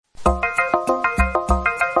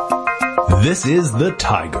This is the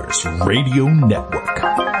Tigers Radio Network.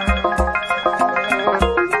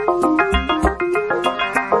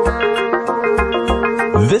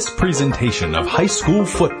 This presentation of high school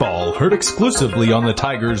football, heard exclusively on the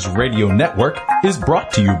Tigers Radio Network, is brought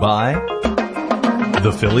to you by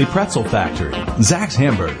the Philly Pretzel Factory, Zach's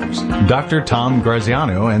Hamburgers, Dr. Tom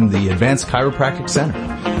Graziano and the Advanced Chiropractic Center,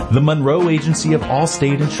 the Monroe Agency of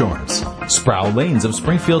Allstate Insurance, Sproul Lanes of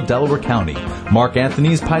Springfield, Delaware County, Mark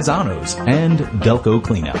Anthony's Paisanos, and Delco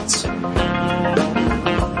Cleanouts.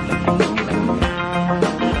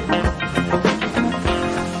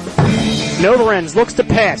 Lorenz looks to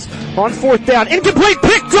pass on fourth down. Incomplete,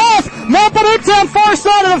 picked off! Marple Newtown far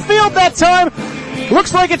side of the field that time.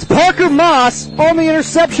 Looks like it's Parker Moss on the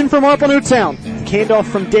interception for Marple Newtown. Handoff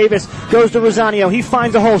from Davis goes to Rosanio. He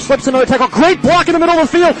finds a hole, slips another tackle. Great block in the middle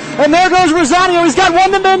of the field. And there goes Rosanio. He's got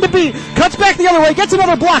one man to beat. Cuts back the other way, gets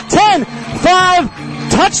another block. 10,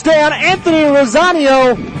 5, touchdown, Anthony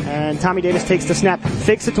Rosanio. And Tommy Davis takes the snap,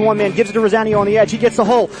 fakes it to one man, gives it to Rosanio on the edge. He gets the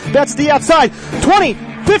hole. That's the outside. 20,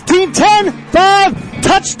 15, 10, 5,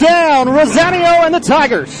 touchdown, Rosanio and the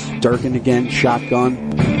Tigers. Durkin again, shotgun.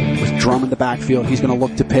 With Drum in the backfield, he's going to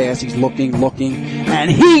look to pass. He's looking,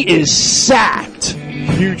 and he is sacked.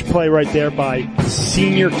 Huge play right there by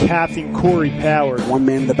senior captain Corey Powers. One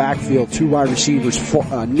man in the backfield, two wide receivers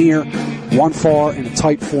near, one far in a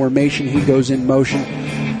tight formation. He goes in motion,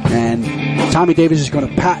 and Tommy Davis is going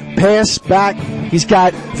to pass back. He's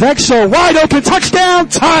got Vexo wide open, touchdown,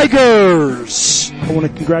 Tigers! I want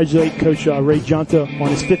to congratulate Coach Ray Junta on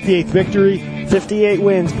his 58th victory. 58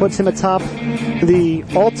 wins, puts him atop the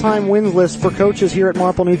all-time wins list for coaches here at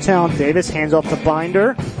Marple Newtown. Davis hands off to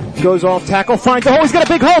Binder, goes off tackle, finds the hole, he's got a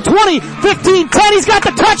big hole, 20, 15, 10, he's got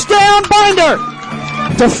the touchdown, Binder!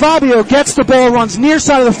 DeFabio gets the ball, runs near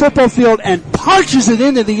side of the football field, and punches it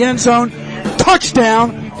into the end zone.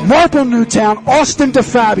 Touchdown, Marple Newtown, Austin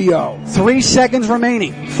DeFabio. 3 seconds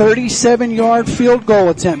remaining. 37-yard field goal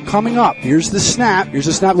attempt coming up. Here's the snap, a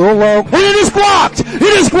little low, and it is blocked! It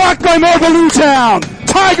is blocked by Marple Newtown!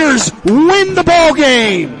 Tigers win the ball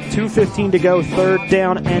game! 2:15 to go, third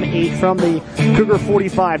down and 8 from the Cougar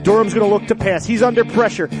 45. Durham's going to look to pass. He's under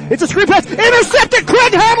pressure. It's a screen pass. Intercepted.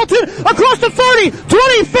 Craig Hamilton across the 30,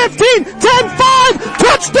 20, 15, 10, 5.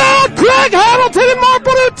 Touchdown, Craig Hamilton in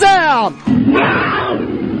Marple Newtown.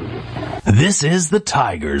 This is the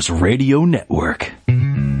Tigers Radio Network.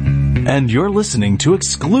 And you're listening to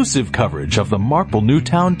exclusive coverage of the Marple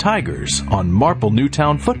Newtown Tigers on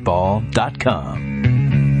MarpleNewtownFootball.com.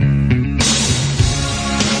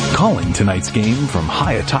 Calling tonight's game from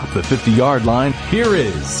high atop the 50-yard line, here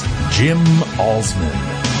is Jim Alsman,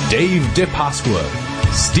 Dave DePasqua,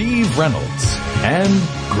 Steve Reynolds, and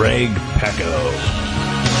Greg Pecco.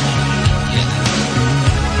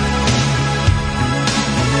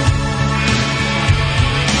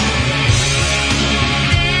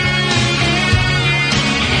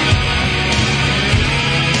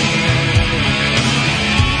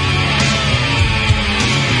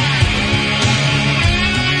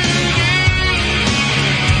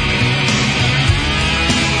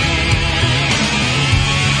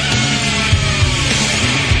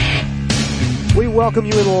 Welcome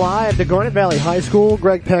you in live to Garnet Valley High School.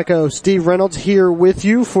 Greg Pecco, Steve Reynolds here with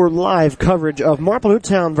you for live coverage of Marple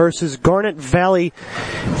Newtown versus Garnet Valley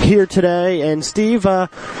here today. And Steve,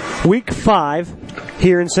 week 5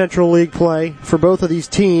 here in Central League play for both of these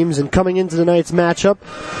teams, and coming into tonight's matchup,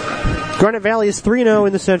 Garnet Valley is 3-0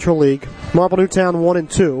 in the Central League. Marple Newtown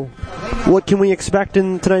 1-2. What can we expect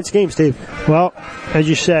in tonight's game, Steve? Well, as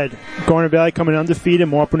you said, Garnet Valley coming undefeated,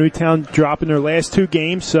 Marple Newtown dropping their last 2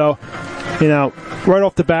 games, so right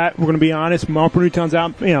off the bat, we're going to be honest, Marple Newtown's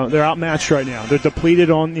out, they're outmatched right now. They're depleted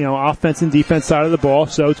on, offense and defense side of the ball,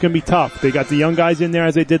 so it's going to be tough. They got the young guys in there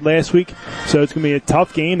as they did last week, so it's going to be a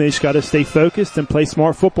tough game. They just got to stay focused and play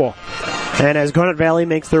smart football. And as Garnet Valley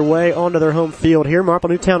makes their way onto their home field here, Marple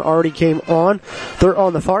Newtown already came on. They're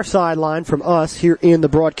on the far sideline from us here in the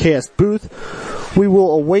broadcast booth. We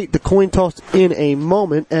will await the coin toss in a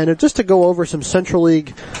moment. And just to go over some Central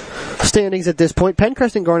League standings at this point,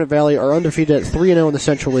 Pencrest and Garnet Valley are undefeated at 3-0 in the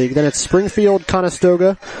Central League. Then it's Springfield,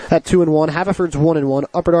 Conestoga at 2-1, Haverford's 1-1,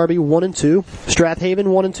 Upper Darby 1-2, Strathaven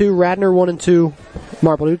 1-2, Radnor 1-2,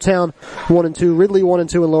 Marple Newtown 1-2. Ridley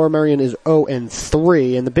 1-2, and Lower Merion is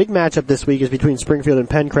 0-3. And the big matchup this week is between Springfield and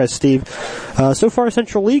Pencrest, Steve. So far,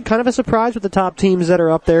 Central League, kind of a surprise with the top teams that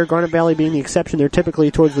are up there. Garnet Valley being the exception. They're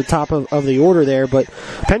typically towards the top of the order there, but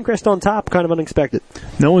Pencrest on top, kind of unexpected.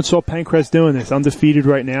 No one saw Pencrest doing this. Undefeated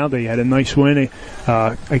right now. They had a nice win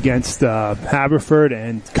against Haverford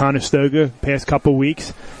and Conestoga past couple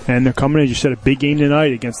weeks, and they're coming in. Just had a big game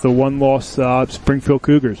tonight against the one-loss Springfield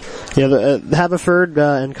Cougars. Yeah, the Haverford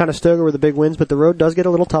and Conestoga were the big wins, but the road does get a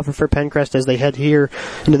little tougher for Pencrest as they head here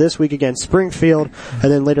into this week against Springfield,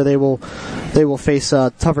 and then later they will face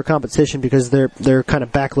tougher competition because they're kind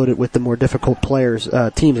of backloaded with the more difficult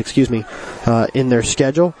teams in their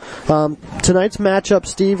schedule. Tonight's matchup,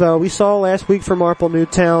 Steve, we saw last week for Marple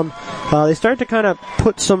Newtown. They started to kind of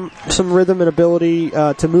put some rhythm and ability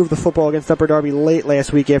to move the football against Upper Darby late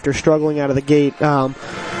last week after struggling out of the gate.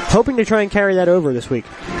 Hoping to try and carry that over this week.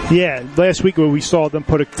 Yeah, last week we saw them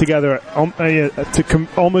put it together to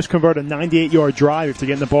almost convert a 98-yard drive after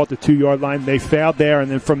getting the ball at the 2-yard line. They failed there,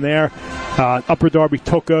 and then from there, Upper Darby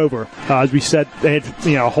took over. As we said, they had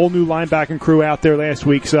a whole new linebacking crew out there last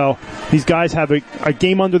week, so these guys have a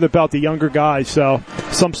game under the belt, the younger guys. So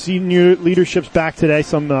some senior leadership's back today.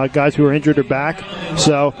 Some guys who are injured are back.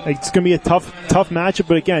 So it's going to be a tough matchup,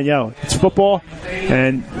 but again, it's football,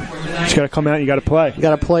 and you just got to come out and you got to play. You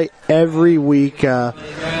got to play every week,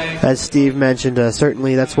 as Steve mentioned.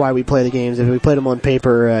 Certainly that's why we play the games. If we played them on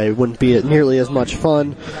paper, it wouldn't be nearly as much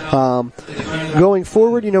fun. Going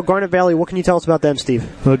forward, Garnet Valley, what can you tell us about them,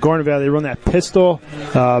 Steve? Well, Garnet Valley, they run that pistol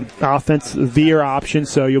offense veer option,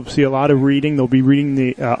 so you'll see a lot of reading. They'll be reading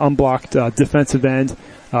the unblocked defensive end.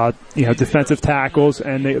 Defensive tackles,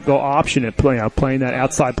 and they'll option it, playing that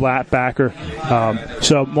outside backer.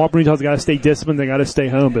 So Marple Newtown's got to stay disciplined. They got to stay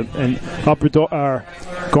home. And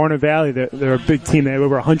Garnet Valley, they're a big team. They have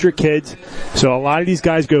over 100 kids. So a lot of these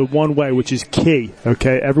guys go one way, which is key.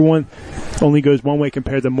 Okay, everyone only goes one way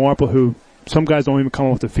compared to Marple, who some guys don't even come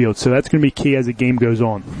off the field. So that's going to be key as the game goes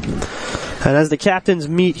on. And as the captains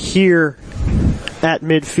meet here at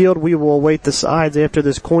midfield, we will await the sides after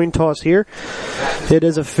this coin toss here. It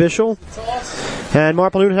is official. And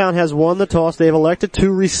Marple Newtown has won the toss. They have elected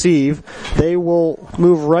to receive. They will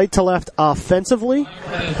move right to left offensively.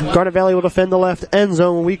 Garnet Valley will defend the left end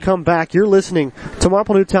zone. When we come back, you're listening to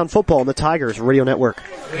Marple Newtown football on the Tigers Radio Network.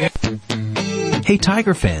 Hey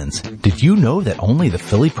Tiger fans, did you know that only the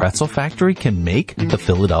Philly Pretzel Factory can make the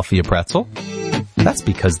Philadelphia pretzel? That's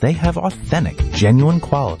because they have authentic, genuine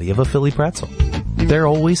quality of a Philly pretzel. They're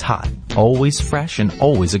always hot, always fresh, and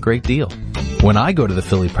always a great deal. When I go to the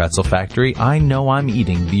Philly Pretzel Factory, I know I'm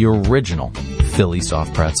eating the original Philly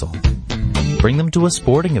soft pretzel. Bring them to a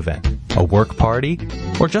sporting event, a work party,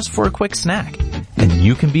 or just for a quick snack, and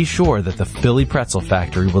you can be sure that the Philly Pretzel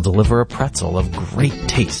Factory will deliver a pretzel of great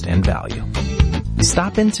taste and value.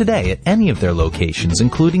 Stop in today at any of their locations,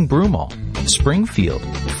 including Broomall, Springfield,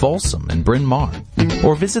 Folsom, and Bryn Mawr,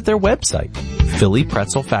 or visit their website,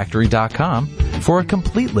 phillypretzelfactory.com, for a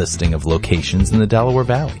complete listing of locations in the Delaware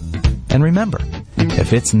Valley. And remember,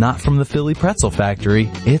 if it's not from the Philly Pretzel Factory,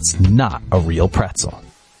 it's not a real pretzel.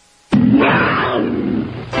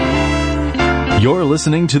 You're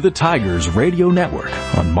listening to the Tigers Radio Network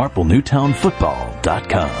on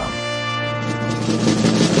MarpleNewtownFootball.com.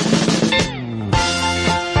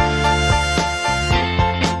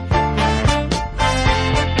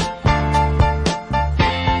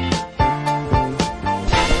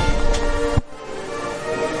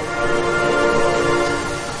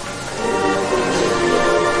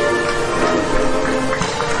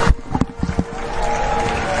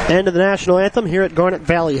 End of the national anthem here at Garnet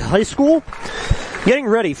Valley High School. Getting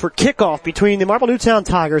ready for kickoff between the Marple Newtown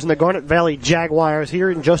Tigers and the Garnet Valley Jaguars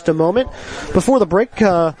here in just a moment. Before the break,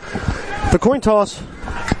 the coin toss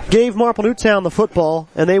gave Marple Newtown the football,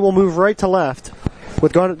 and they will move right to left,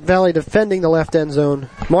 with Garnet Valley defending the left end zone.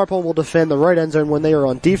 Marple will defend the right end zone when they are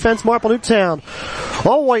on defense. Marple Newtown,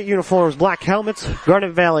 all white uniforms, black helmets.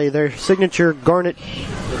 Garnet Valley, their signature garnet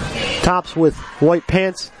tops with white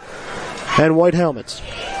pants and white helmets.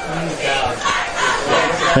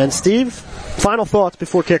 And Steve, final thoughts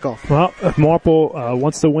before kickoff. Well, if Marple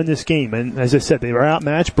wants to win this game, and as I said, they were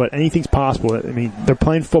outmatched, but anything's possible. I mean, they're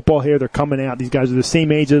playing football here. They're coming out. These guys are the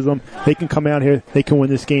same age as them. They can come out here. They can win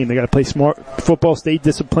this game. They got to play smart football, stay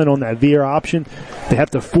disciplined on that veer option. They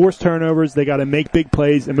have to force turnovers. They got to make big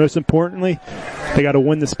plays, and most importantly, they got to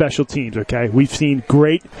win the special teams, okay? We've seen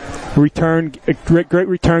great return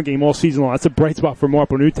game all season long. That's a bright spot for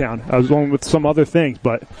Marple Newtown, along with some other things,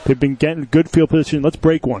 but they've been getting good field position. Let's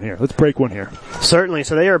break one here. Certainly.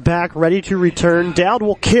 So they are back, ready to return. Dowd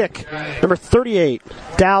will kick. Number 38.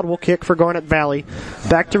 Dowd will kick for Garnet Valley.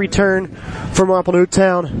 Back to return for Marple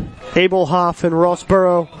Newtown. Abel Hoff and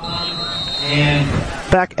Rossborough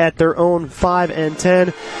back at their own 5 and 10.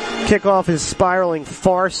 Kickoff is spiraling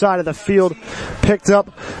far side of the field. Picked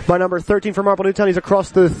up by number 13 for Marple Newtown. He's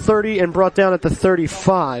across the 30 and brought down at the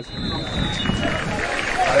 35.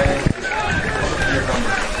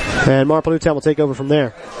 And Marple Newtown will take over from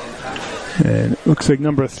there. And it looks like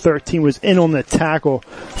number 13 was in on the tackle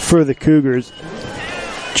for the Cougars.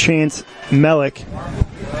 Chance Melick.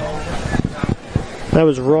 That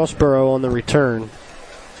was Rossborough on the return.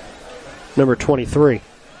 Number 23.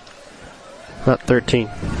 Not 13.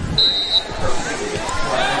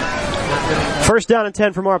 First down and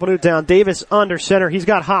 10 for Marple Newtown. Davis under center. He's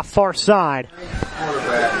got Hoff far side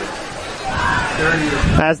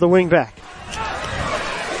as the wingback.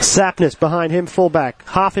 Sapness behind him, fullback.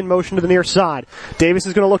 Hoff in motion to the near side. Davis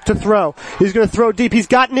is going to look to throw. He's going to throw deep. He's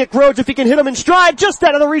got Nick Rhodes if he can hit him in stride. Just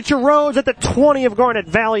out of the reach of Rhodes at the 20 of Garnet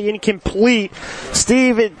Valley. Incomplete.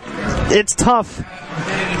 Steve, it's tough.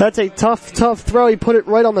 That's a tough throw. He put it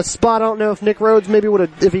right on the spot. I don't know if Nick Rhodes maybe would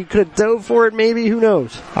have, if he could have dove for it, maybe. Who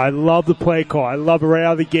knows? I love the play call. I love it right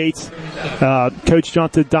out of the gates. Coach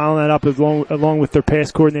Johnson dialing that up along with their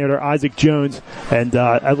pass coordinator, Isaac Jones. And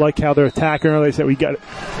I like how they're attacking early. They said we got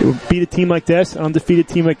to beat a team like this, an undefeated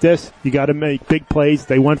team like this. You got to make big plays.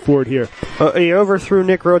 They went for it here. He overthrew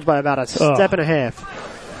Nick Rhodes by about a step and a half.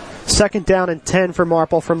 Second down and 10 for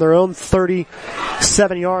Marple from their own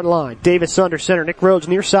 37-yard line. Davis under center. Nick Rhodes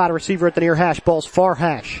near side, a receiver at the near hash. Ball's far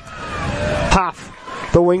hash.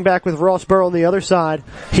 Hoff, the wingback with Rossborough on the other side.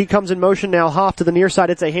 He comes in motion now. Hoff to the near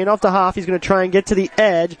side. It's a handoff to Hoff. He's going to try and get to the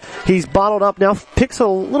edge. He's bottled up now. Picks a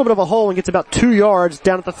little bit of a hole and gets about 2 yards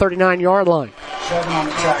down at the 39-yard line. 7 on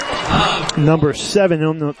the tackle. Number 7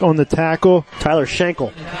 on the tackle. Tyler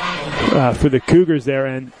Schenkel. For the Cougars there,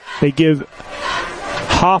 and they give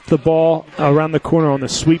Hoff the ball around the corner on the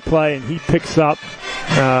sweep play, and he picks up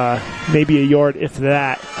maybe a yard, if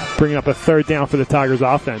that, bringing up a third down for the Tigers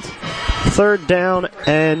offense. Third down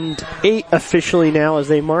and 8 officially now as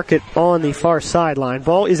they mark it on the far sideline.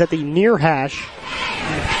 Ball is at the near hash.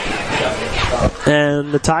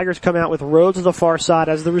 And the Tigers come out with Rhodes on the far side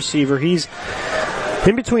as the receiver. He's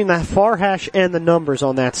in between the far hash and the numbers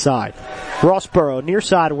on that side. Rossborough, near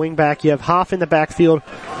side wingback. You have Hoff in the backfield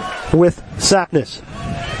with Sapness.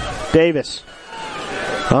 Davis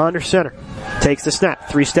under center. Takes the snap.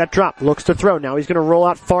 3-step drop. Looks to throw. Now he's going to roll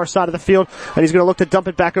out far side of the field, and he's going to look to dump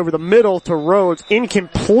it back over the middle to Rhodes.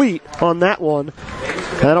 Incomplete on that one.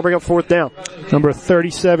 And that'll bring up fourth down. Number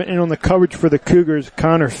 37 in on the coverage for the Cougars,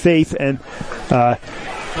 Connor Faith, and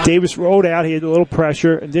Davis rolled out. He had a little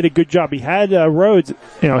pressure and did a good job. He had Rhodes,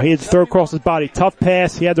 he had to throw across his body. Tough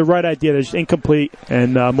pass. He had the right idea. It's incomplete,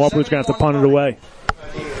 and Marple was going to have to punt it away.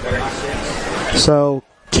 So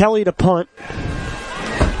Kelly to punt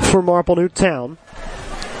for Marple Newtown.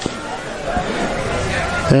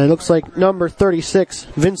 And it looks like number 36,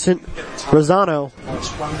 Vincent Rosano,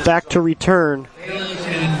 back to return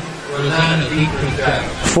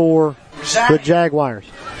for the Jaguars.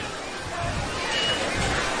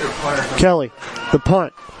 Kelly, the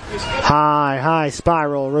punt. High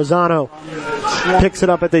spiral. Rosano picks it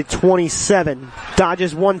up at the 27.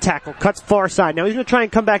 Dodges one tackle. Cuts far side. Now he's going to try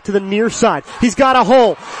and come back to the near side. He's got a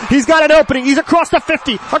hole. He's got an opening. He's across the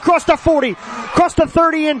 50, across the 40, across the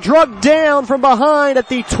 30, and drugged down from behind at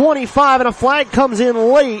the 25. And a flag comes in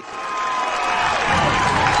late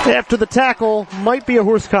after the tackle. Might be a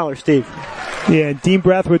horse collar, Steve. Yeah, Dean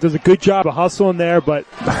Brathwaite does a good job of hustling there, but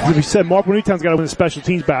as we said, Marple Newtown's got to win the special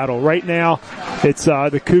teams battle. Right now, it's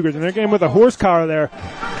the Cougars, and they're getting with a horse collar there.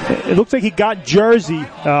 It looks like he got jersey.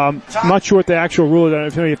 I'm not sure what the actual rule is. I don't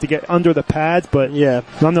know if you have to get under the pads, but yeah,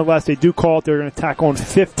 nonetheless, they do call it. They're going to tackle on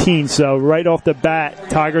 15, so right off the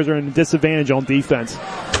bat, Tigers are in a disadvantage on defense.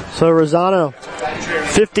 So Rosano,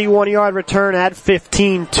 51-yard return, add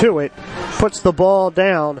 15 to it, puts the ball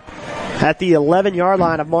down at the 11-yard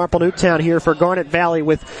line of Marple Newtown here for Garnet Valley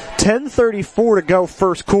with 10:34 to go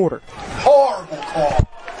first quarter. Horrible call.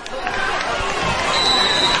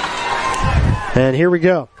 And here we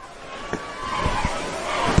go.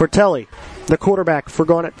 Portelli, the quarterback for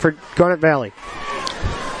Garnet Valley,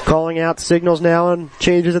 calling out signals now and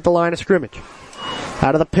changes at the line of scrimmage.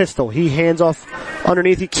 Out of the pistol, he hands off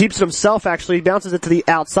underneath. He keeps it himself, actually. He bounces it to the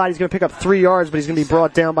outside. He's going to pick up 3 yards, but he's going to be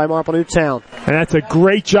brought down by Marple Newtown. And that's a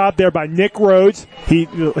great job there by Nick Rhodes. He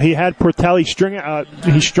had Portelli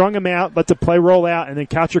he strung him out, let the play roll out, and then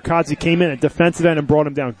Kauchikadze came in at defensive end and brought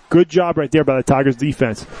him down. Good job right there by the Tigers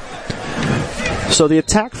defense. So the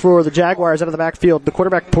attack for the Jaguars out of the backfield, the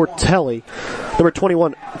quarterback Portelli, number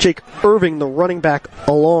 21, Jake Irving, the running back,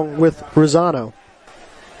 along with Rosano.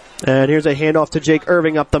 And here's a handoff to Jake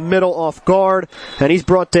Irving up the middle off guard, and he's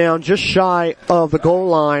brought down just shy of the goal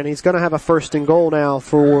line. He's going to have a 1st and goal now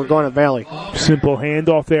for Garnet Valley. Simple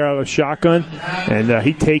handoff there out of a shotgun, and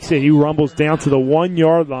he takes it. He rumbles down to the 1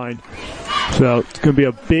 yard line. So it's going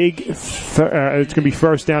to be it's going to be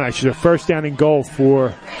first down, actually, a first down and goal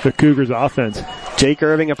for the Cougars offense. Jake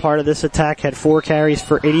Irving, a part of this attack, had 4 carries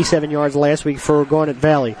for 87 yards last week for Garnet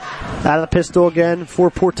Valley. Out of the pistol again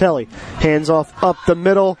for Portelli. Hands off up the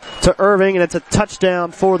middle to Irving, and it's a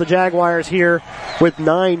touchdown for the Jaguars here with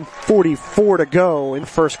 9:44 to go in the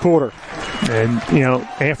first quarter. And,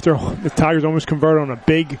 after the Tigers almost converted on a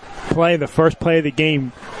big play, the first play of the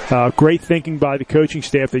game, great thinking by the coaching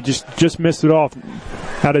staff. They just missed it off.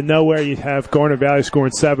 Out of nowhere, you have Garnet Valley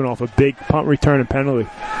scoring 7 off a big punt return and penalty.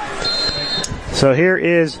 So here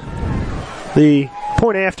is the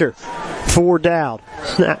point after for Dowd.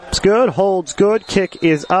 Snaps good, holds good, kick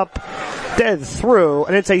is up, dead through,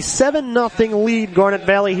 and it's a 7-0 lead, Garnet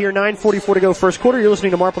Valley here, 9:44 to go first quarter. You're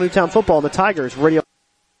listening to Marple Newtown Football on the Tigers Radio.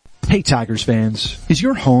 Hey Tigers fans, is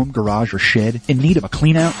your home, garage, or shed in need of a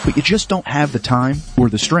clean out, but you just don't have the time, or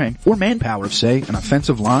the strength, or manpower of, say, an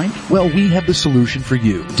offensive line? Well, we have the solution for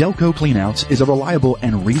you. Delco Cleanouts is a reliable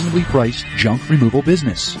and reasonably priced junk removal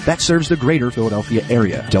business that serves the greater Philadelphia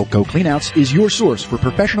area. Delco Cleanouts is your source for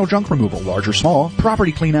professional junk removal, large or small,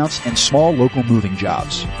 property cleanouts, and small local moving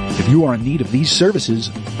jobs. If you are in need of these services,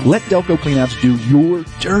 let Delco Cleanouts do your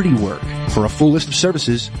dirty work. For a full list of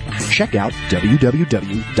services, check out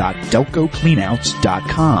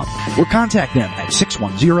www.delcocleanouts.com or contact them at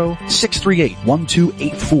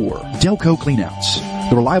 610-638-1284. Delco Cleanouts,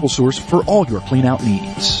 the reliable source for all your cleanout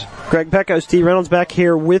needs. Greg Pecco, Steve Reynolds back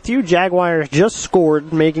here with you. Jaguars just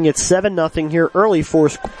scored, making it 7-0 here early for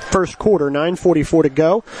first quarter, 9:44 to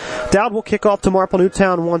go. Dowd will kick off to Marple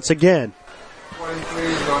Newtown once again.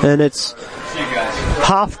 And it's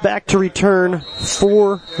Hoff back to return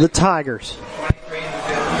for the Tigers.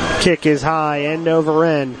 Kick is high, end over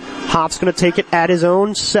end. Hoff's going to take it at his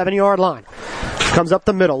own 7-yard line. Comes up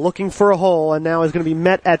the middle, looking for a hole, and now is going to be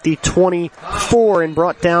met at the 24 and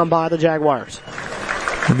brought down by the Jaguars.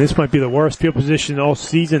 And this might be the worst field position all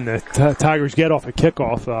season that Tigers get off a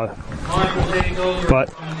kickoff.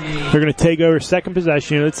 But they're going to take over second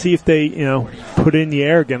possession. Let's see if they, put it in the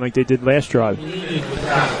air again like they did last drive.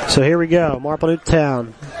 So here we go. Marple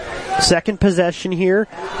Newtown. Second possession here.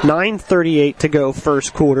 9:38 to go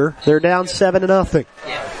first quarter. They're down 7-0.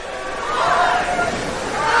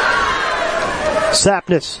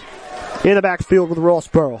 Sapness in the backfield with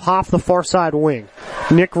Rossborough. Hoff the far side wing.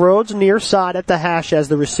 Nick Rhodes near side at the hash as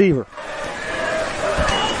the receiver.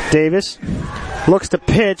 Davis looks to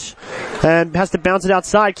pitch and has to bounce it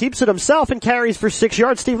outside. Keeps it himself and carries for 6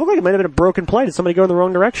 yards. Steve, looked like it might have been a broken play. Did somebody go in the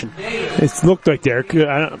wrong direction? It looked like there.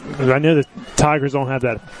 I know the Tigers don't have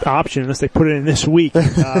that option unless they put it in this week.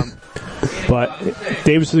 But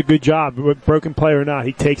Davis does a good job. Broken play or not,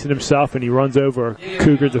 he takes it himself and he runs over a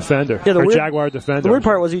Cougar defender, Jaguar defender. The weird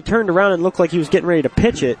part was he turned around and looked like he was getting ready to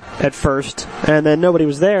pitch it at first, and then nobody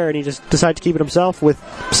was there, and he just decided to keep it himself with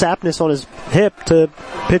Sapness on his hip to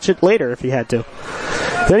pitch it later if he had to.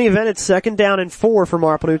 In any event, it's 2nd down and 4 for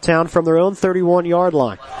Marple Newtown from their own 31-yard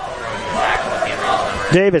line.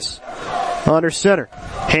 Davis under center.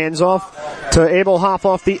 Hands off to Abel Hoff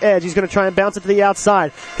off the edge. He's going to try and bounce it to the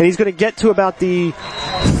outside. And he's going to get to about the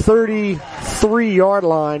 33-yard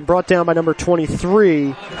line, brought down by number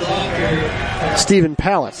 23, Stephen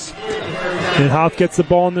Pallas. And Hoff gets the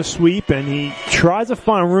ball in the sweep, and he tries to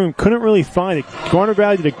find room. Couldn't really find it. Garnet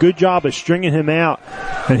Valley did a good job of stringing him out,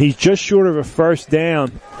 and he's just short of a first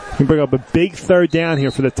down. Can bring up a big 3rd down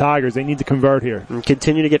here for the Tigers. They need to convert here. And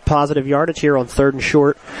continue to get positive yardage here on 3rd and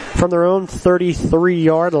short from their own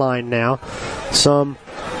 33-yard line now. Some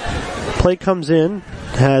play comes in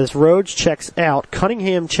as Rhodes checks out.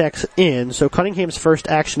 Cunningham checks in. So Cunningham's first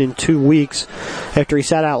action in 2 weeks after he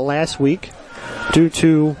sat out last week due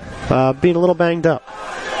to being a little banged up.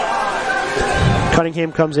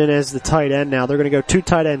 Cunningham comes in as the tight end now. They're going to go 2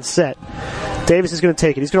 tight end set. Davis is going to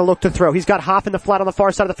take it. He's going to look to throw. He's got Hoff in the flat on the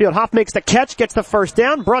far side of the field. Hoff makes the catch, gets the first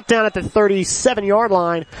down, brought down at the 37-yard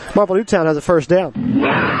line. Marple Newtown has a first down.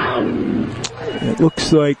 It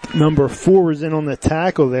looks like number 4 was in on the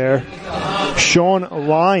tackle there. Sean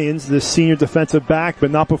Lyons, the senior defensive back,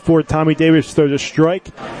 but not before Tommy Davis throws a strike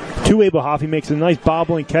to Abel Hoff. He makes a nice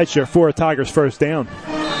bobbling catch there for a Tigers first down.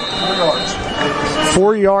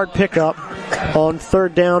 4-yard pickup on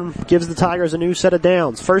third down gives the Tigers a new set of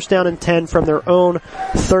downs. First down and 10 from their own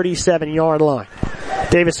 37-yard line.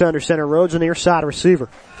 Davis under center, Rhodes on the near side receiver.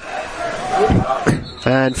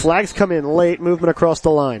 And flags come in late, movement across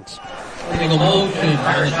the lines. Legal motion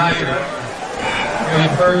for the Tigers.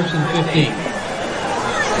 First and 15.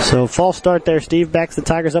 So false start there. Steve backs the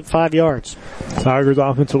Tigers up 5 yards. Tigers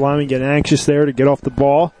offensive lineman get anxious there to get off the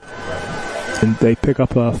ball. And they pick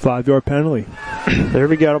up a 5-yard penalty. There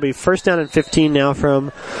we go. It'll be first down and 15 now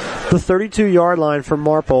from the 32-yard line for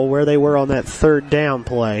Marple, where they were on that third down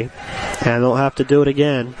play. And they'll have to do it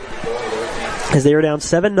again, as they are down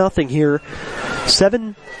 7-0 here.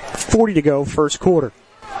 7:40 to go, first quarter.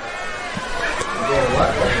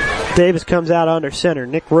 Davis comes out under center.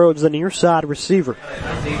 Nick Rhodes, the near side receiver.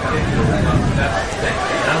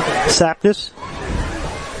 Sapnis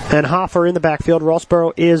and Hoffer in the backfield.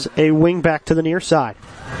 Rossborough is a wing back to the near side.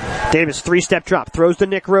 Davis, 3-step drop, throws to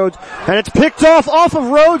Nick Rhodes, and it's picked off of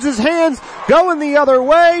Rhodes' hands, going the other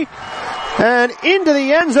way, and into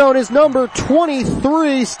the end zone is number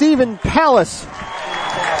 23, Stephen Pallas,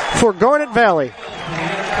 for Garnet Valley.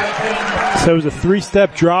 So it was a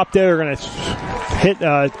 3-step drop there. They're going to hit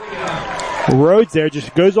Rhodes there,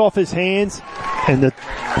 just goes off his hands, and the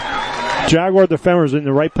Jaguar defender is in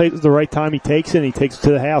the right place at the right time. He takes it, and he takes it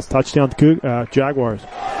to the house. Touchdown to Jaguars.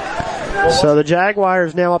 So the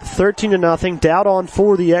Jaguars now up 13-0. Dowd on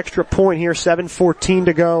for the extra point here. 7:14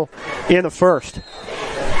 to go in the first.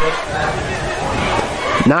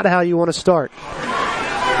 Not how you want to start.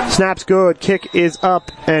 Snap's good. Kick is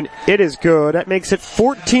up, and it is good. That makes it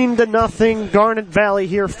 14-0. Garnet Valley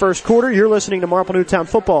here first quarter. You're listening to Marple Newtown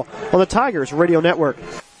Football on the Tigers Radio Network.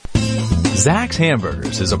 Zach's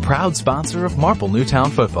Hamburgers is a proud sponsor of Marple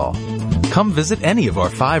Newtown Football. Come visit any of our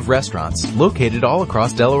 5 restaurants located all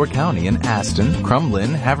across Delaware County in Aston,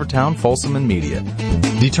 Crumlin, Havertown, Folsom, and Media.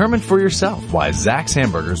 Determine for yourself why Zach's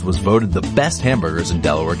Hamburgers was voted the best hamburgers in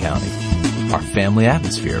Delaware County. Our family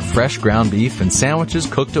atmosphere, fresh ground beef, and sandwiches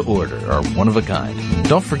cooked to order are one of a kind.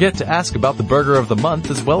 Don't forget to ask about the burger of the month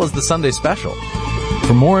as well as the Sunday special.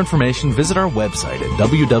 For more information, visit our website at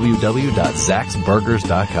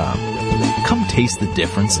www.zachsburgers.com. Come taste the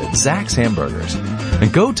difference at Zach's Hamburgers.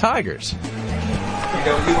 And go Tigers!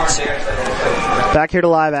 Back here to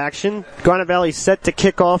live action. Garnet Valley set to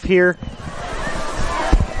kick off here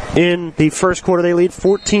in the first quarter. They lead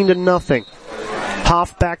 14-0.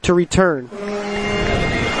 Hoff back to return.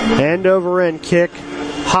 End over end kick.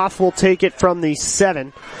 Hoff will take it from the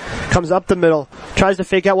 7. Comes up the middle. Tries to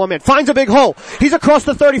fake out one man. Finds a big hole. He's across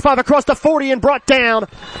the 35, across the 40, and brought down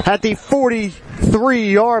at the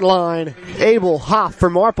 43-yard line. Abel Hoff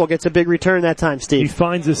from Marple gets a big return that time, Steve. He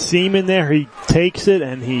finds a seam in there. He takes it,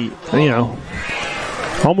 and he,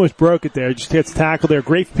 almost broke it there. Just gets tackled there.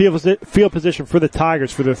 Great field position for the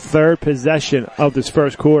Tigers for the third possession of this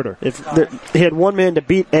first quarter. He had one man to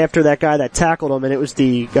beat after that guy that tackled him, and it was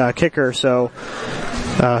the kicker. So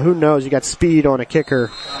who knows? You got speed on a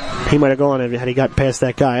kicker. He might have gone had he got past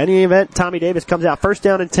that guy. In any event, Tommy Davis comes out. First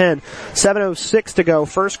down and 10. 7:06 to go.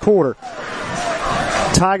 First quarter.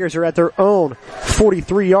 Tigers are at their own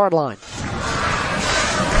 43-yard line.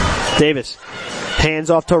 Davis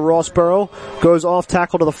hands off to Rossborough, goes off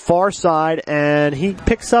tackle to the far side, and he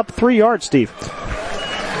picks up 3 yards, Steve.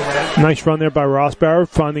 Nice run there by Rossborough,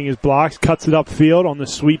 finding his blocks, cuts it upfield on the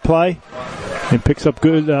sweep play, and picks up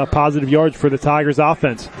good positive yards for the Tigers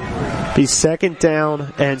offense. Be second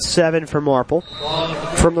down and 7 for Marple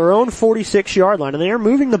from their own 46-yard line, and they are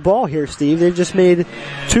moving the ball here, Steve. They've just made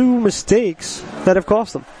 2 mistakes that have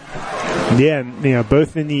cost them. Yeah,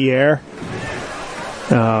 both in the air.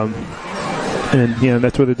 And,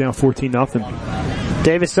 that's where they're down 14-0.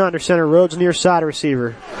 Davis under center, Rhodes near side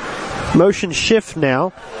receiver. Motion shift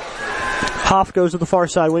now. Hoff goes to the far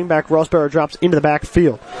side wingback. Rossborough drops into the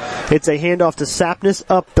backfield. It's a handoff to Sapnis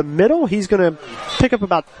up the middle. He's going to pick up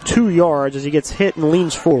about 2 yards as he gets hit and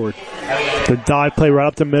leans forward. The dive play right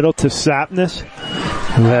up the middle to Sapnis,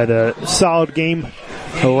 who had a solid game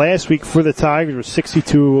last week for the Tigers with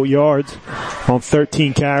 62 yards on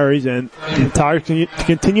 13 carries, and the Tigers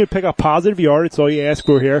continue to pick up positive yards. That's all you ask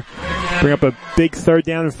for here. Bring up a big third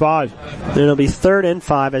down and 5. And it'll be 3rd and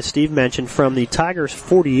 5, as Steve mentioned, from the Tigers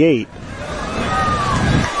 48.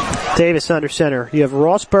 Davis under center. You have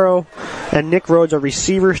Rossborough and Nick Rhodes are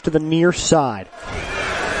receivers to the near side.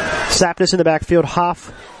 Sapnis in the backfield,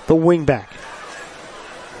 Hoff the wingback.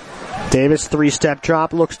 Davis, three-step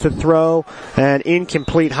drop, looks to throw, and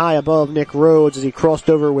incomplete high above Nick Rhodes as he crossed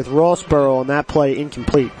over with Rossborough on that play,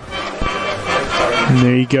 incomplete. And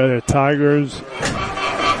there you go, the Tigers.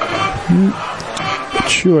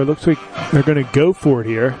 Sure, it looks like they're going to go for it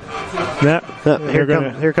here.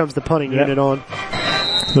 Here comes the punting unit on.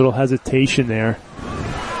 Little hesitation there.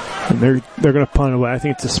 And they're going to punt away. I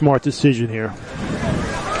think it's a smart decision here.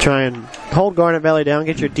 Try and hold Garnet Valley down,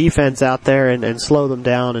 get your defense out there and slow them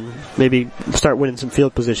down and maybe start winning some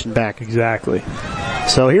field position back. Exactly.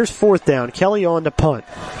 So here's fourth down. Kelly on to punt.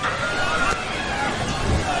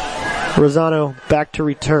 Rosano back to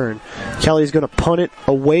return. Kelly's going to try to punt it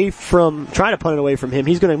away from him.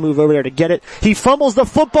 He's going to move over there to get it. He fumbles the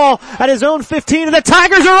football at his own 15 and the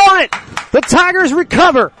Tigers are on it! The Tigers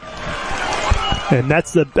recover! And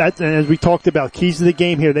that's as we talked about, keys to the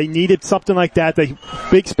game here. They needed something like that.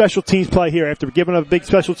 Big special teams play here. After giving up a big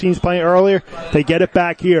special teams play earlier, they get it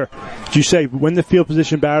back here. Did you say win the field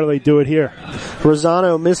position battle? They do it here.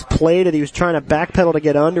 Rosano misplayed it. He was trying to backpedal to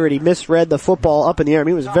get under it. He misread the football up in the air. I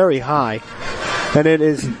mean, it was very high. And it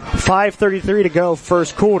is 5:33 to go,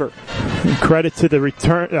 first quarter. And credit to the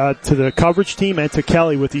return to the coverage team and to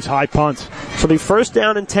Kelly with these high punts. So the first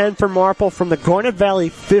down and 10 for Marple from the Garnet Valley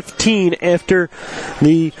 15 after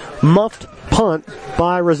the muffed punt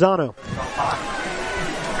by Rosano.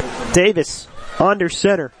 Davis under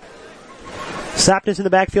center. Sapness in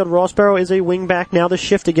the backfield. Rossborough is a wingback. Now the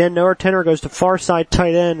shift again. Noah Tenor goes to far side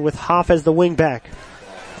tight end with Hoff as the wingback.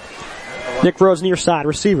 Nick Rhodes near side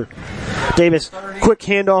receiver. Davis, quick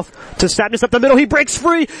handoff to Sapness up the middle. He breaks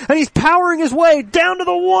free and he's powering his way down to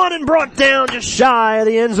the one and brought down just shy of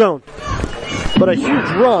the end zone. But a huge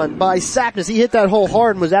run by Sapness. He hit that hole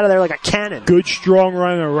hard and was out of there like a cannon. Good strong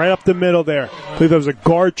run right up the middle there. I believe that was a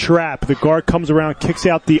guard trap. The guard comes around, kicks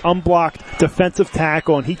out the unblocked defensive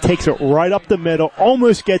tackle, and he takes it right up the middle,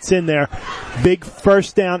 almost gets in there. Big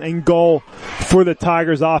first down and goal for the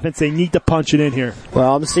Tigers offense. They need to punch it in here.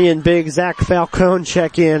 Well, I'm seeing big Zach Falcone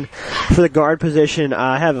check in for the guard position.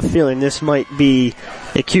 I have a feeling this might be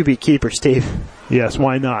a QB keeper, Steve. Yes,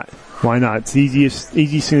 why not? Why not? It's easiest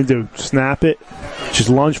thing to do. Snap it. Just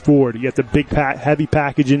lunge forward. You get the big heavy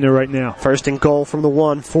package in there right now. First and goal from the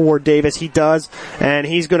 1 for Davis. He does, and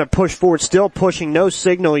he's going to push forward. Still pushing. No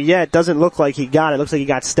signal yet. Doesn't look like he got it. Looks like he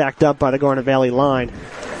got stacked up by the Garnet Valley line.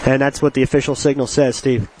 And that's what the official signal says,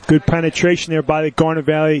 Steve. Good penetration there by the Garnet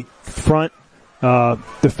Valley front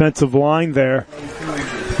defensive line there.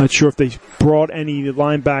 Not sure if they brought any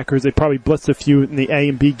linebackers. They probably blitzed a few in the A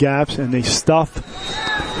and B gaps, and they stuffed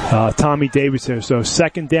Tommy Davis there. So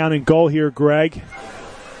second down and goal here, Greg.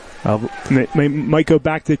 Might go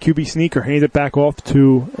back to the QB sneaker. Hand it back off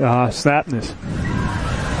to Sapness.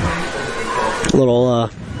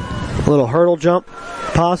 Little hurdle jump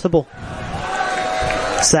possible.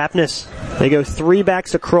 Sapness. They go three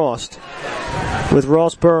backs across with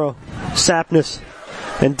Rossborough, Sapness,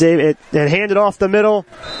 and David, and hand it off the middle,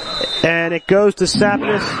 and it goes to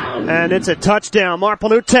Sapness, and it's a touchdown, Marple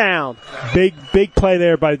Newtown. Big play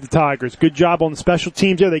there by the Tigers. Good job on the special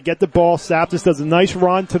teams there. They get the ball. Sapness does a nice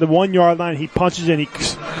run to the 1 yard line. He punches and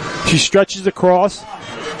she stretches across,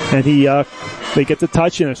 and they get the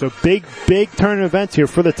touch in there. So big turn of events here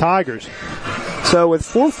for the Tigers. So with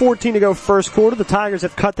 4:14 to go first quarter, the Tigers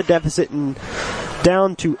have cut the deficit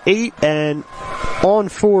down to 8, and on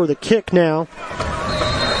for the kick now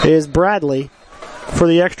is Bradley for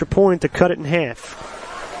the extra point to cut it in half.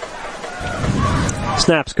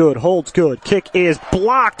 Snap's good, holds good. Kick is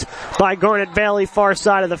blocked by Garnet Valley, far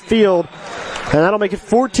side of the field. And that'll make it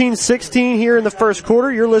 14-16 here in the first quarter.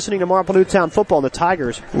 You're listening to Marple Newtown Football on the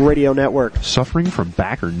Tigers Radio Network. Suffering from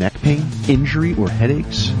back or neck pain, injury, or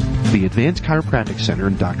headaches? The Advanced Chiropractic Center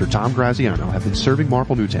and Dr. Tom Graziano have been serving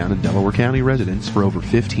Marple Newtown and Delaware County residents for over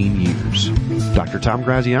 15 years. Dr. Tom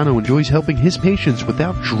Graziano enjoys helping his patients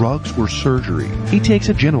without drugs or surgery. He takes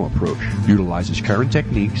a gentle approach, utilizes current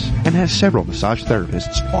techniques, and has several massage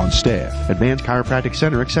therapists on staff. Advanced Chiropractic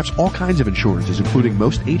Center accepts all kinds of insurances, including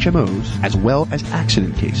most HMOs, as well as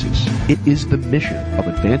accident cases. It is the mission of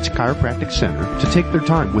Advanced Chiropractic Center to take their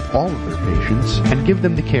time with all of their patients and give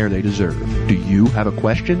them the care they deserve. Do you have a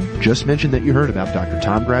question? Just mention that you heard about Dr.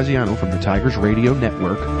 Tom Graziano from the Tigers Radio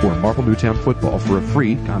Network or Marple Newtown Football for a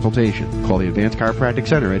free consultation. Call the Advanced Chiropractic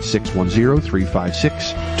Center at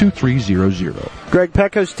 610-356-2300. Greg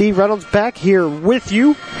Pecco, Steve Reynolds back here with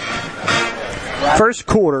you. First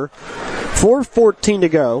quarter, 4:14 to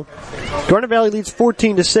go. Garnet Valley leads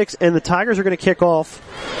 14-6, and the Tigers are going to kick off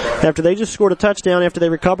after they just scored a touchdown after they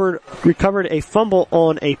recovered a fumble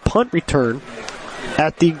on a punt return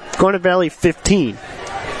at the Garnet Valley 15.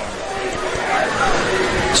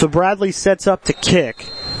 So Bradley sets up to kick.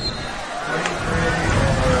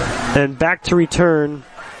 And back to return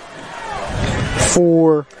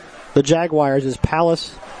for the Jaguars is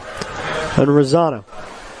Pallas and Rosano.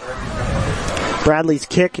 Bradley's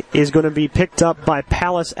kick is going to be picked up by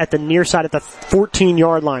Pallas at the near side at the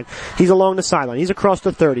 14-yard line. He's along the sideline. He's across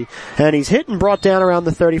the 30. And he's hit and brought down around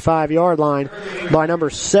the 35-yard line by number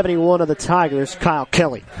 71 of the Tigers, Kyle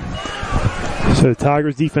Kelly. So the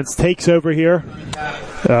Tigers defense takes over here.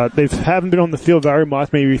 They haven't been on the field very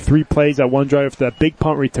much, maybe 3 plays at one drive for that big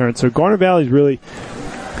punt return. So Garnet Valley's really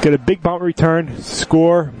got a big punt return,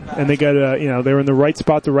 score, and they got they were in the right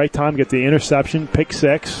spot at the right time, get the interception, pick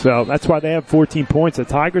 6. So that's why they have 14 points. The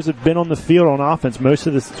Tigers have been on the field on offense most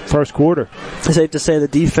of this first quarter. It's safe to say the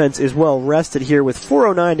defense is well rested here with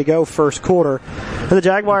 4:09 to go first quarter, and the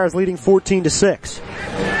Jaguars leading 14-6.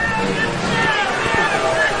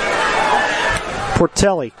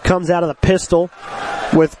 Portelli comes out of the pistol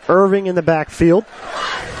with Irving in the backfield.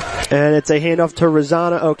 And it's a handoff to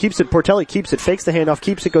Rosano. Oh, keeps it. Portelli keeps it. Fakes the handoff.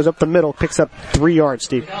 Keeps it. Goes up the middle. Picks up 3 yards,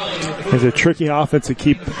 Steve. It's a tricky offense to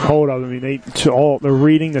keep hold of. I mean, they're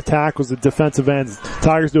reading the tackles, the defensive ends.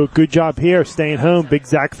 Tigers do a good job here staying home. Big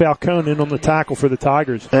Zach Falcone in on the tackle for the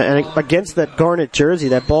Tigers. And against that Garnet jersey,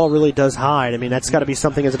 that ball really does hide. I mean, that's got to be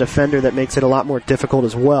something as a defender that makes it a lot more difficult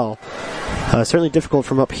as well. Certainly difficult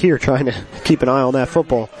from up here trying to keep an eye on that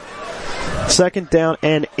football. 2nd down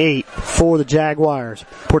and 8 for the Jaguars.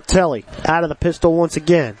 Portelli out of the pistol once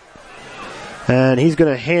again. And he's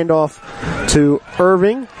going to hand off to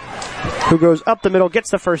Irving, who goes up the middle,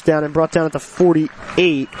 gets the first down, and brought down at the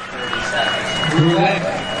 48.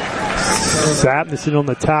 Sapnison on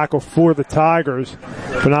the tackle for the Tigers,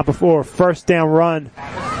 but not before. First down run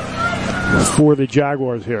for the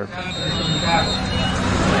Jaguars here.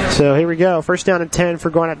 So here we go. First down and 10 for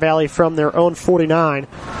Garnet Valley from their own 49.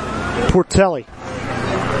 Portelli.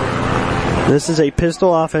 This is a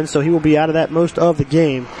pistol offense, so he will be out of that most of the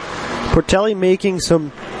game. Portelli making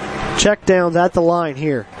some check downs at the line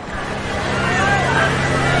here.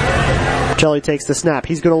 Portelli takes the snap.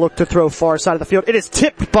 He's going to look to throw far side of the field. It is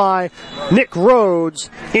tipped by Nick Rhodes.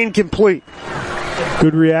 Incomplete.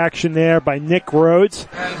 Good reaction there by Nick Rhodes.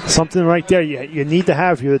 Something right there you need to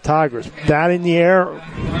have here, the Tigers. That in the air,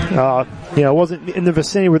 it wasn't in the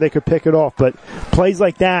vicinity where they could pick it off, but plays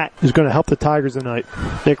like that is going to help the Tigers tonight.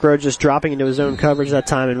 Nick Rhodes just dropping into his own coverage that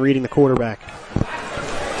time and reading the quarterback.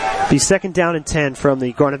 The 2nd down and 10 from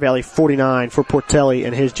the Garnet Valley 49 for Portelli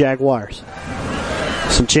and his Jaguars.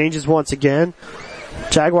 Some changes once again.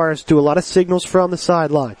 Jaguars do a lot of signals from the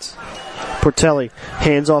sidelines. Portelli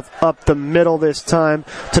hands off up the middle this time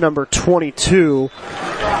to number 22,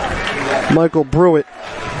 Michael Brewitt,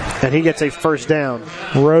 and he gets a first down.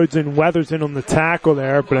 Rhodes and Weatherston on the tackle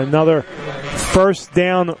there, but another first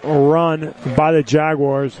down run by the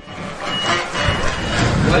Jaguars.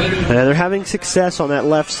 And they're having success on that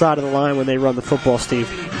left side of the line when they run the football, Steve.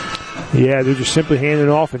 Yeah, they're just simply handing it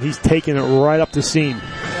off, and he's taking it right up the seam.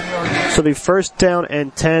 So the first down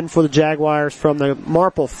and 10 for the Jaguars from the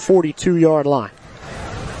Marple 42-yard line.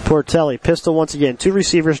 Portelli, pistol once again. 2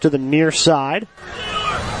 receivers to the near side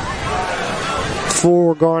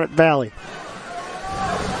for Garnet Valley.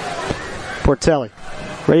 Portelli,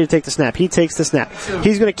 ready to take the snap. He takes the snap.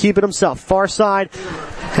 He's going to keep it himself. Far side.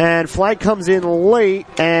 And flag comes in late,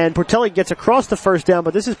 and Portelli gets across the first down,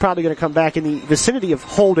 but this is probably going to come back in the vicinity of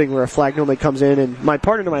holding where a flag normally comes in, and my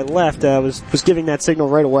partner to my left was giving that signal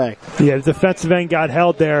right away. Yeah, the defensive end got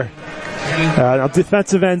held there.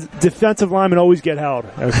 Defensive linemen always get held,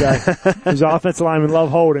 okay? His offensive linemen love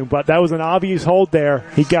holding, but that was an obvious hold there.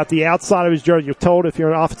 He got the outside of his jersey. You're told if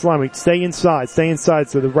you're an offensive lineman, stay inside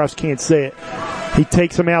so the refs can't see it. He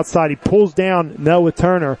takes him outside. He pulls down Noah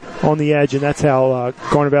Turner on the edge, and that's how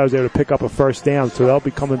Garnet Valley was able to pick up a first down, so they'll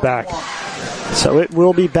be coming back. So it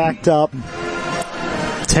will be backed up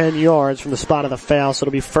 10 yards from the spot of the foul, so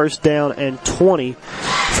it'll be first down and 20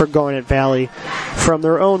 for Garnet Valley from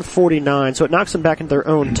their own 49. So it knocks them back into their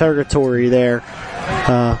own territory there.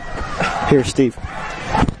 Here, Steve.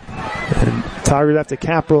 And Tigers have to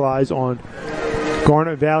capitalize on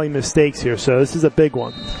Garnet Valley mistakes here, so this is a big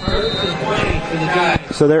one.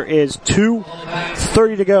 So there is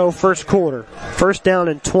 2:30 to go first quarter. First down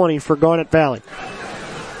and 20 for Garnet Valley.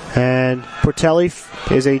 And Portelli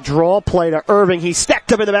is a draw play to Irving. He's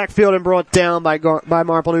stacked up in the backfield and brought down by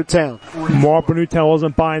Marple Newtown. Marple Newtown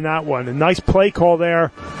wasn't buying that one. A nice play call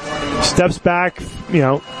there. Steps back,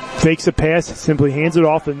 fakes a pass, simply hands it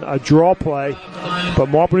off in a draw play. But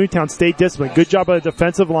Marple Newtown stayed disciplined. Good job by the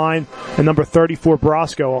defensive line and number 34,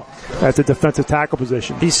 Brosco, at the defensive tackle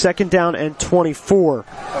position. He's 2nd down and 24.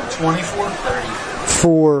 24? 30.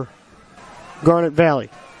 For Garnet Valley.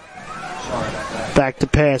 Back to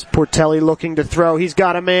pass. Portelli looking to throw. He's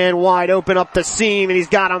got a man wide open up the seam, and he's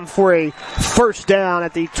got him for a first down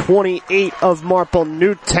at the 28 of Marple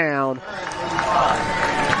Newtown.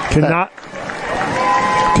 Cannot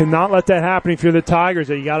let that happen if you're the Tigers.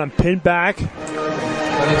 You got them pinned back.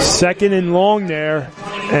 Second and long there,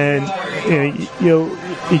 and you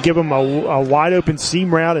give them a wide open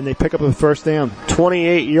seam route, and they pick up the first down.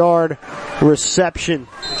 28-yard reception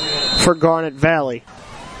for Garnet Valley.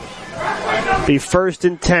 The 1st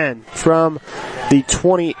and 10 from the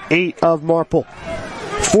 28 of Marple.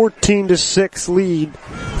 14-6 lead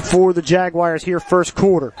for the Jaguars here first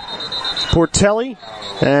quarter. Portelli,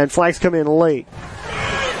 and flags come in late.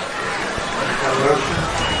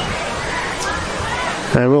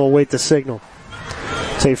 And we'll await the signal.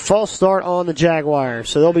 It's a false start on the Jaguars,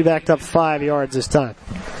 so they'll be backed up 5 yards this time.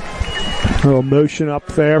 A little motion up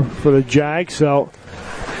there for the Jags, so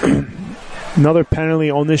another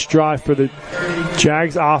penalty on this drive for the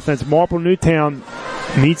Jags offense. Marple Newtown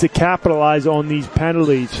needs to capitalize on these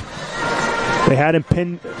penalties. They had him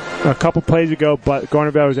pinned a couple plays ago, but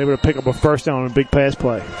Garnet Valley was able to pick up a first down on a big pass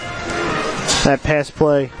play. That pass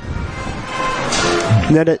play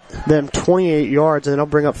netted them 28 yards, and they'll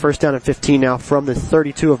bring up first down and 15 now from the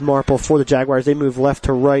 32 of Marple for the Jaguars. They move left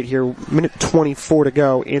to right here, minute 24 to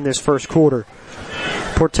go in this first quarter.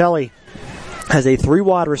 Portelli has a 3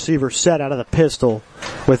 wide receiver set out of the pistol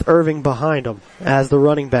with Irving behind him as the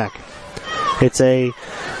running back. It's a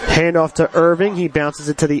handoff to Irving. He bounces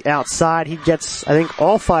it to the outside. He gets, I think,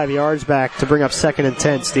 all 5 yards back to bring up 2nd and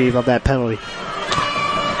 10, Steve, of that penalty.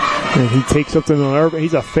 And he takes something on Irving.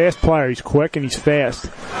 He's a fast player. He's quick and he's fast.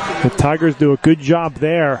 The Tigers do a good job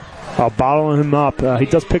there bottling him up. He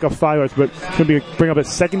does pick up 5 yards, but it's going to bring up a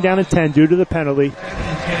 2nd down and 10 due to the penalty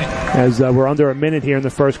as we're under a minute here in the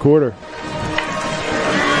first quarter.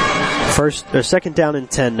 2nd down and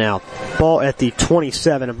 10 now. Ball at the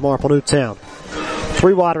 27 of Marple Newtown.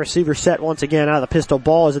 3 wide receiver set once again out of the pistol.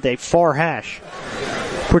 Ball is at a far hash.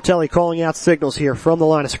 Portelli calling out signals here from the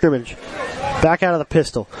line of scrimmage. Back out of the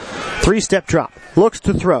pistol. 3-step drop. Looks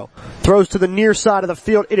to throw. Throws to the near side of the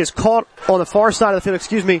field. It is caught on the far side of the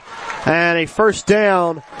field, And a first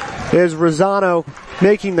down is Rosano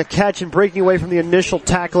making the catch and breaking away from the initial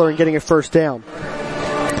tackler and getting a first down.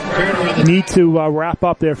 Need to wrap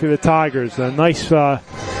up there for the Tigers. Nice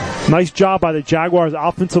job by the Jaguars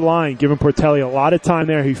offensive line, giving Portelli a lot of time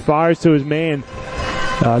there. He fires to his man.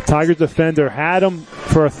 Tigers defender had him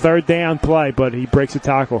for a 3rd down play, but he breaks the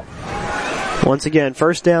tackle. Once again,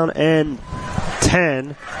 1st down and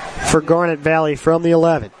 10 for Garnet Valley from the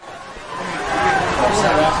 11.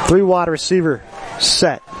 3 wide receiver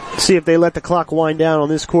set. See if they let the clock wind down on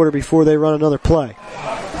this quarter before they run another play.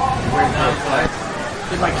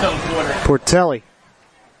 Portelli.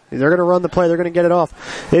 They're going to run the play. They're going to get it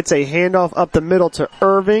off. It's a handoff up the middle to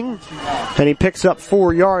Irving, and he picks up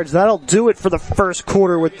 4 yards. That'll do it for the first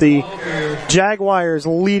quarter with the Jaguars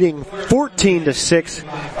leading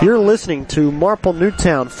 14-6. You're listening to Marple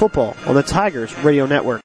Newtown football on the Tigers Radio Network.